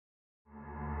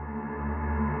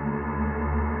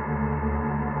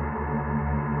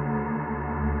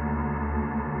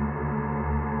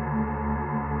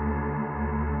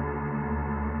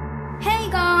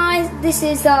back, this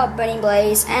is the Burning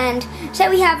Blaze, and today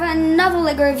we have another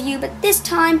LEGO review, but this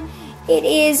time it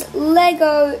is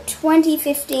LEGO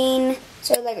 2015,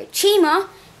 so LEGO Chima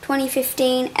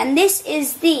 2015, and this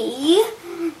is the, you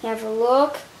have a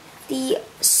look, the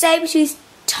saber-tooth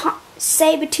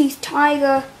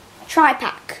tiger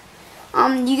tri-pack.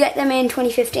 You get them in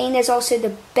 2015. There's also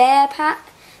the bear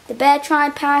pack, the bear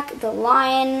tri-pack, the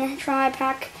lion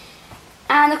tri-pack,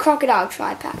 and the crocodile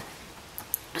tri-pack.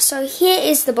 So here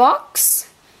is the box.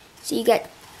 So you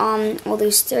get all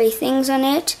those three things on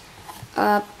it.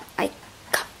 I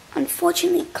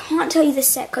unfortunately can't tell you the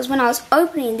set because when I was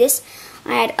opening this,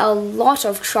 I had a lot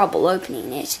of trouble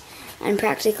opening it and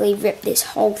practically ripped this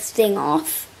whole thing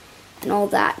off and all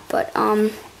that. But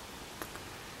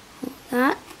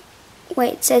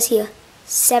wait, it says here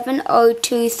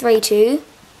 70232.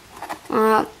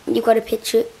 You've got a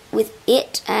picture with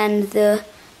it and the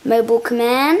mobile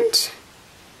command.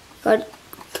 Got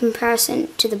comparison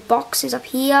to the boxes up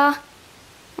here,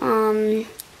 and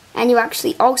you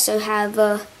actually also have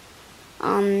a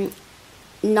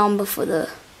number for the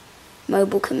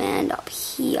mobile command up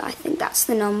here. I think that's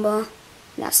the number.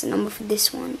 That's the number for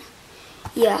this one.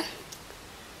 Yeah.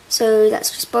 So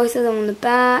that's just both of them on the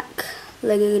back.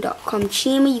 Lego.com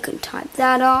Chima. You can type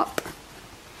that up.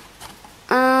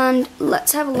 And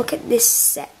let's have a look at this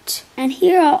set. And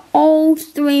here are all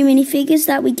three minifigures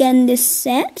that we get in this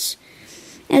set.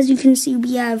 As you can see,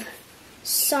 we have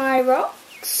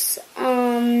Cyrox.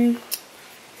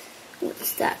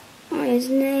 What's that guy's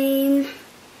name?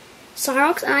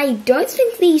 Cyrox. I don't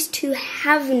think these two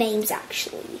have names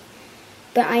actually,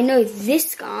 but I know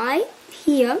this guy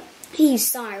here, he's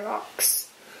Cyrox.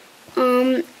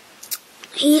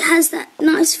 He has that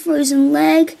nice frozen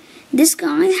leg. This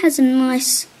guy has a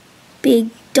nice big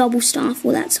double staff.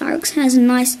 Well, that Cyrox has a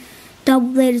nice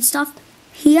double-bladed staff.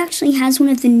 He actually has one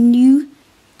of the new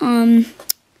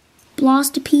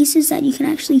blaster pieces that you can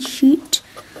actually shoot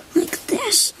like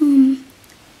this. He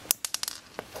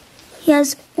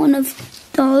has one of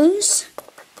those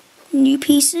new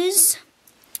pieces.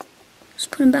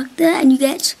 Just put him back there, and you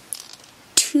get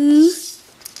 2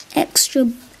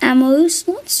 extra ammo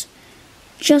slots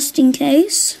just in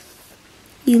case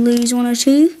you lose 1 or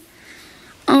 2.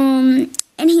 And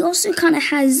he also kind of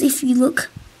has, if you look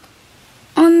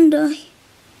under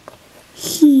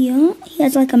here, he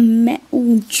has like a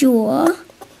metal jaw.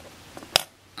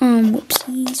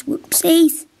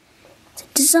 Whoopsies. It's a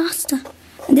disaster.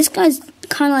 And this guy's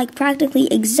kind of like practically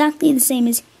exactly the same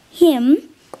as him,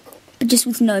 but just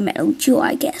with no metal jaw,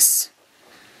 I guess.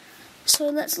 So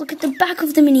let's look at the back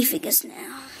of the minifigures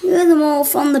now. Here are them all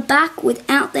from the back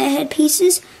without their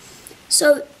headpieces.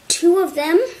 So 2 of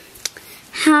them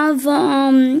have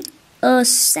a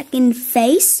second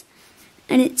face,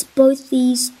 and it's both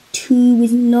these 2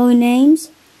 with no names.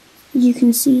 You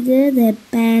can see there their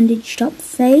bandaged up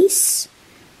face.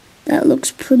 That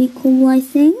looks pretty cool, I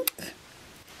think.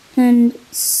 And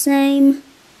same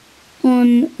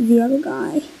on the other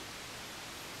guy.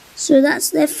 So that's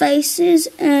their faces,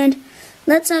 and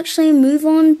let's actually move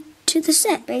on to the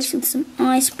set base with some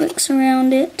ice bricks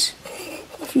around it.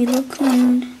 If you look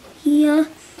on here,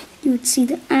 you would see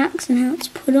the axe and how it's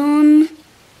put on.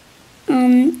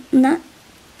 That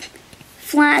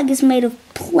flag is made of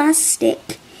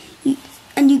plastic,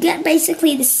 and you get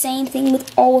basically the same thing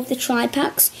with all of the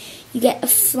tri-packs. You get a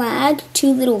flag,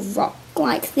 2 little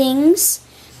rock-like things,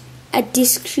 a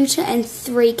disc shooter, and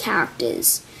 3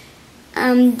 characters.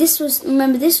 Remember, this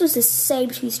was the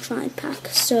saber-tooth tri-pack,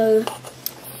 so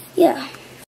yeah.